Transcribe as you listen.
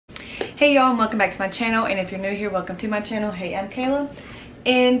Hey y'all, and welcome back to my channel, and if you're new here, welcome to my channel. Hey, I'm Kayla.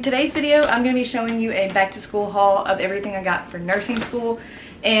 In today's video, I'm going to be showing you a back to school haul of everything I got for nursing school,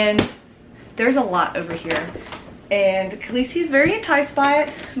 and there's a lot over here, and Khaleesi's very enticed by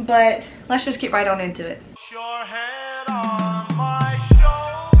it, but let's just get right on into it. Your head on my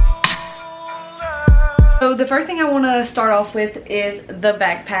shoulder. So the first thing I want to start off with is the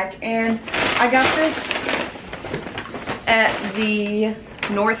backpack, and I got this at the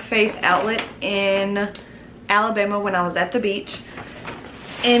North Face outlet in Alabama when I was at the beach.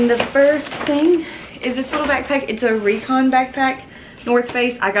 And the first thing is this little backpack. It's a recon backpack, North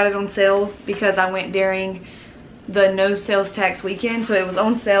Face. I got it on sale because I went during the no sales tax weekend, so it was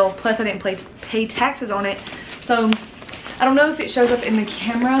on sale, plus I didn't pay taxes on it. So I don't know if it shows up in the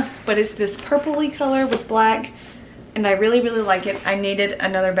camera, but it's this purpley color with black, and I really like it. I needed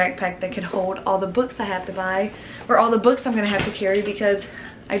another backpack that could hold all the books I have to buy, or all the books I'm gonna have to carry, because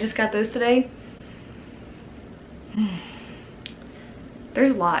I just got those today. There's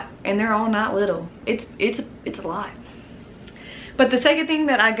a lot, and they're all not little. It's a lot. But the second thing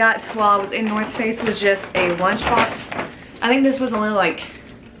that I got while I was in North Face was just a lunchbox. I think this was only like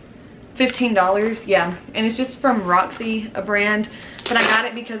 $15, yeah, and it's just from Roxy, a brand, but I got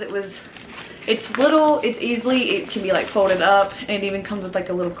it because it's little, it can be like folded up, and it even comes with like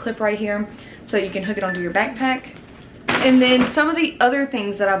a little clip right here so you can hook it onto your backpack. And then some of the other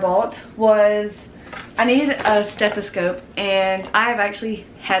things that I bought was, I needed a stethoscope, and I've actually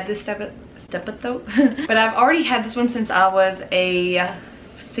had this stethoscope, but I've already had this one since I was a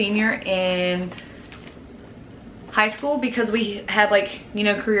senior in high school, because we had like, you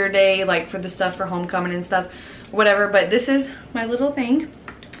know, career day, like for the stuff for homecoming and stuff, whatever. But this is my little thing.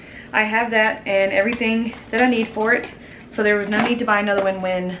 I have that and everything that I need for it, so there was no need to buy another one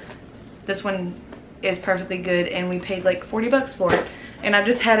when this one is perfectly good, and we paid like 40 bucks for it, and I've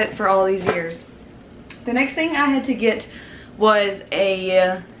just had it for all these years. The next thing I had to get was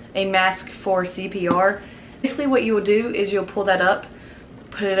a mask for CPR. Basically what you will do is you'll pull that up,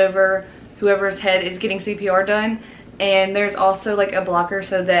 put it over whoever's head is getting CPR done, and there's also like a blocker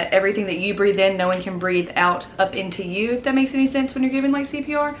so that everything that you breathe in, no one can breathe out up into you, if that makes any sense when you're giving like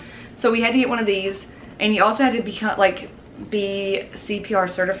CPR. So we had to get one of these, and you also had to be CPR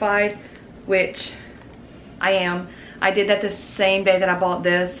certified, which I am. I did that the same day that I bought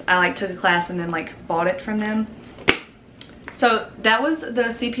this. I like took a class and then like bought it from them. So that was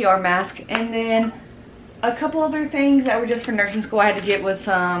the CPR mask, and then a couple other things that were just for nursing school I had to get was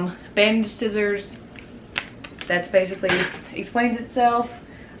some bandage scissors. That's basically explains itself.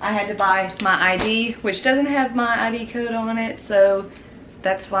 I had to buy my ID, which doesn't have my ID code on it, so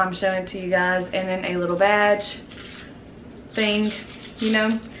that's why I'm showing it to you guys. And then a little badge thing, you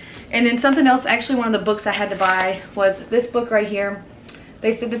know. And then something else, actually one of the books I had to buy was this book right here.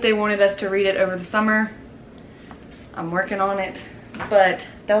 They said that they wanted us to read it over the summer. I'm working on it, but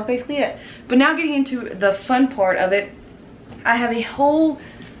that was basically it. But now getting into the fun part of it, I have a whole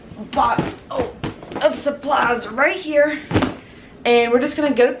box of supplies right here, and we're just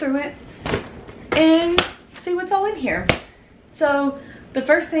gonna go through it and see what's all in here. So the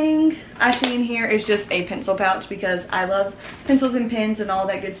first thing I see in here is just a pencil pouch, because I love pencils and pens and all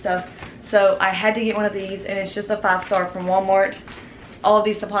that good stuff. So I had to get one of these, and it's just a 5-star from Walmart. All of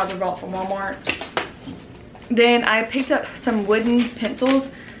these supplies were bought from Walmart. Then I picked up some wooden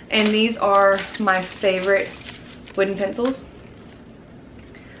pencils, and these are my favorite wooden pencils.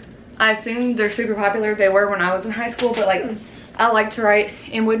 I assume they're super popular. They were when I was in high school, but like I like to write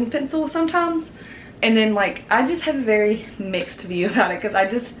in wooden pencil sometimes. And then like I just have a very mixed view about it, because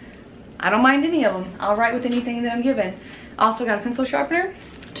I don't mind any of them. I'll write with anything that I'm given. I also got a pencil sharpener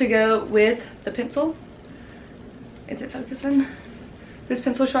to go with the pencil. Is it focusing? This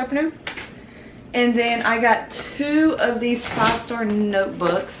pencil sharpener. And then I got 2 of these 5-star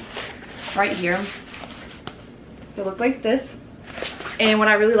notebooks right here. They look like this. And what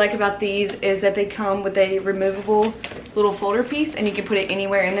I really like about these is that they come with a removable little folder piece, and you can put it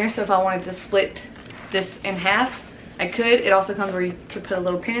anywhere in there. So if I wanted to split this in half, I could. It also comes where you could put a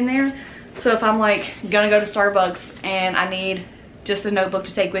little pin in there. So if I'm like gonna go to Starbucks and I need just a notebook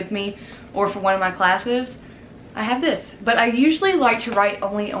to take with me, or for one of my classes, I have this. But I usually like to write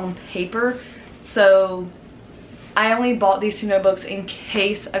only on paper, so I only bought these 2 notebooks in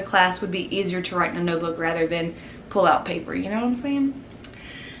case a class would be easier to write in a notebook rather than pull out paper, you know what I'm saying?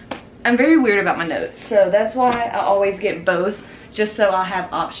 I'm very weird about my notes, so that's why I always get both, just so I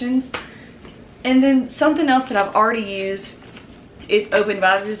have options. And then something else that I've already used, it's open,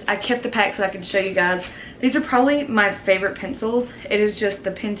 but I kept the pack so I can show you guys. These are probably my favorite pencils. It is just the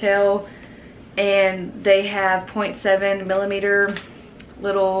Pentel, and they have 0.7 millimeter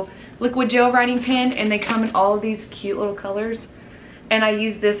little liquid gel writing pen, and they come in all of these cute little colors. And I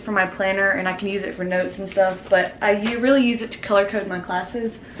use this for my planner, and I can use it for notes and stuff, but I really use it to color code my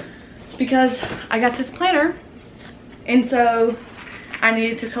classes because I got this planner, and so I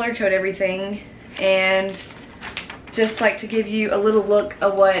needed to color code everything. And just like to give you a little look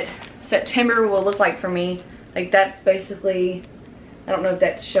of what September will look like for me. Like that's basically, I don't know if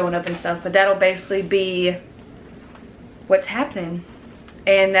that's showing up and stuff, but that'll basically be what's happening.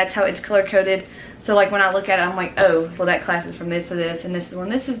 And that's how it's color coded. So like when I look at it, I'm like, oh, well that class is from this to this, and this is when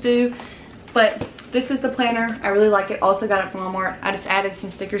this is due. But this is the planner. I really like it. Also got it from Walmart. I just added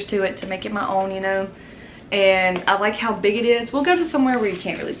some stickers to it to make it my own, you know. And I like how big it is. We'll go to somewhere where you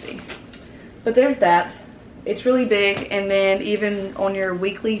can't really see. But there's that. It's really big. And then even on your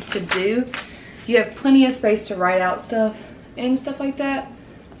weekly to-do, you have plenty of space to write out stuff and stuff like that.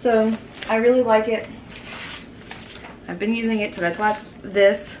 So I really like it. I've been using it, so that's why it's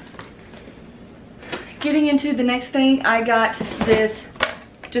this. Getting into the next thing, I got this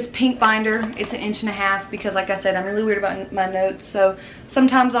just pink binder. It's 1.5 inches because like I said, I'm really weird about my notes. So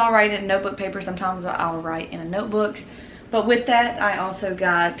sometimes I'll write in notebook paper, sometimes I'll write in a notebook. But with that, I also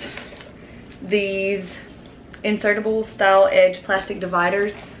got these insertable style edge plastic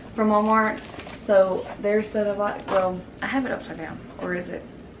dividers from Walmart. So there's the divider. Well, I have it upside down, or is it?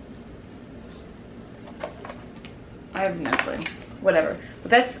 I have no clue. Whatever.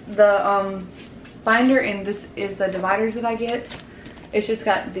 But that's the binder, and this is the dividers that I get. It's just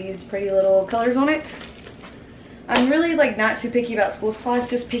got these pretty little colors on it. I'm really like not too picky about school supplies,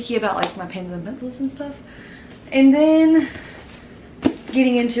 just picky about like my pens and pencils and stuff. And then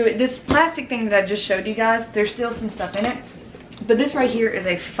getting into it, this plastic thing that I just showed you guys, there's still some stuff in it. But this right here is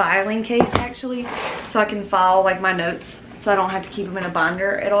a filing case actually, so I can file like my notes, so I don't have to keep them in a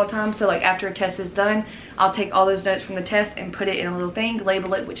binder at all times. So like after a test is done, I'll take all those notes from the test and put it in a little thing,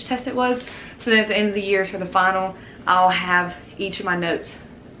 label it which test it was, so that at the end of the year for the final, I'll have each of my notes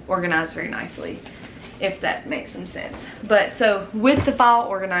organized very nicely, if that makes some sense. But so with the file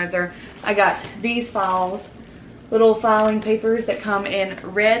organizer, I got these files, little filing papers that come in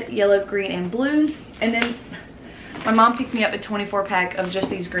red, yellow, green, and blue. And then my mom picked me up a 24-pack of just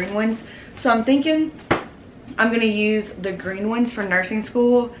these green ones. So I'm thinking I'm gonna use the green ones for nursing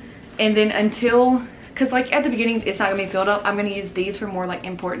school, and then until, cause like at the beginning it's not gonna be filled up, I'm gonna use these for more like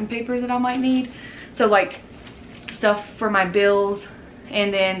important papers that I might need. So like stuff for my bills,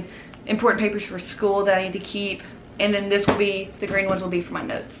 and then important papers for school that I need to keep, and then this will be, the green ones will be for my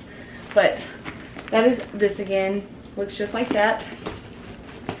notes. But that is this again, looks just like that.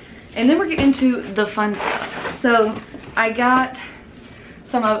 And then we're getting into the fun stuff. So I got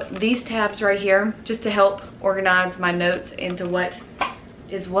some of these tabs right here just to help organize my notes into what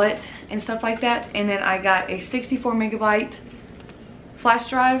is what and stuff like that. And then I got a 64 megabyte flash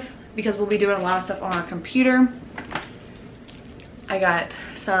drive because we'll be doing a lot of stuff on our computer. I got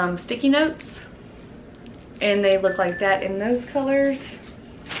some sticky notes, and they look like that in those colors.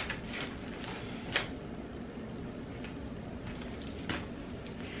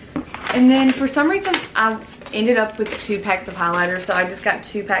 And then for some reason I ended up with 2 packs of highlighters, so I just got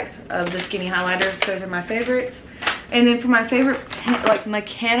 2 packs of the skinny highlighters. Those are my favorites. And then for my favorite like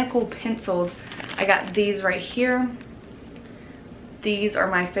mechanical pencils, I got these right here. These are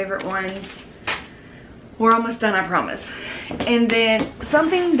my favorite ones. We're almost done, I promise. And then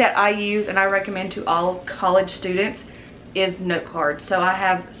something that I use and I recommend to all college students is note cards. So I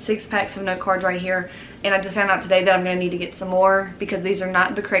have 6 packs of note cards right here, and I just found out today that I'm going to need to get some more because these are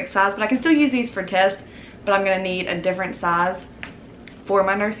not the correct size, but I can still use these for tests, but I'm going to need a different size for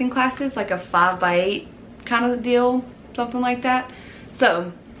my nursing classes, like a 5x8 kind of deal, something like that.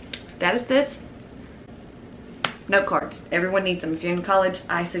 So that is this. Note cards. Everyone needs them. If you're in college,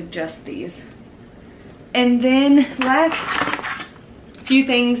 I suggest these. And then last few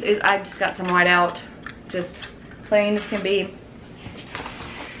things is I just got some whiteout, just plain as can be.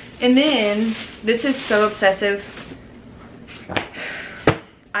 And then this is so obsessive.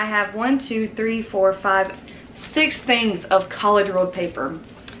 I have 1, 2, 3, 4, 5, 6 things of college rolled paper.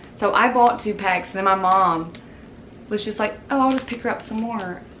 So I bought 2 packs, and then my mom was just like, oh, I'll just pick her up some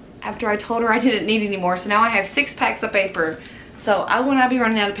more after I told her I didn't need any more. So now I have 6 packs of paper. So I will not be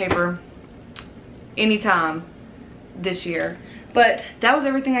running out of paper anytime this year. But that was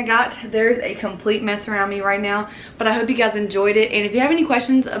everything I got. There's a complete mess around me right now, but I hope you guys enjoyed it. And if you have any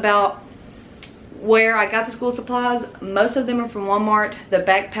questions about where I got the school supplies, most of them are from Walmart. The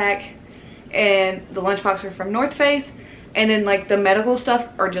backpack and the lunchbox are from North Face, and then like the medical stuff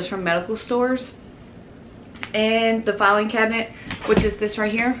are just from medical stores. And the filing cabinet, which is this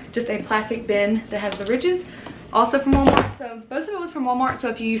right here, just a plastic bin that has the ridges, also from Walmart. Also, most of it was from Walmart, so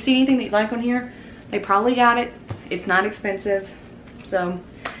if you see anything that you like on here, they probably got it. It's not expensive. So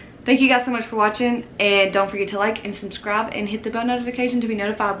thank you guys so much for watching, and don't forget to like and subscribe and hit the bell notification to be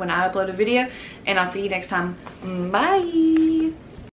notified when I upload a video, and I'll see you next time. Bye.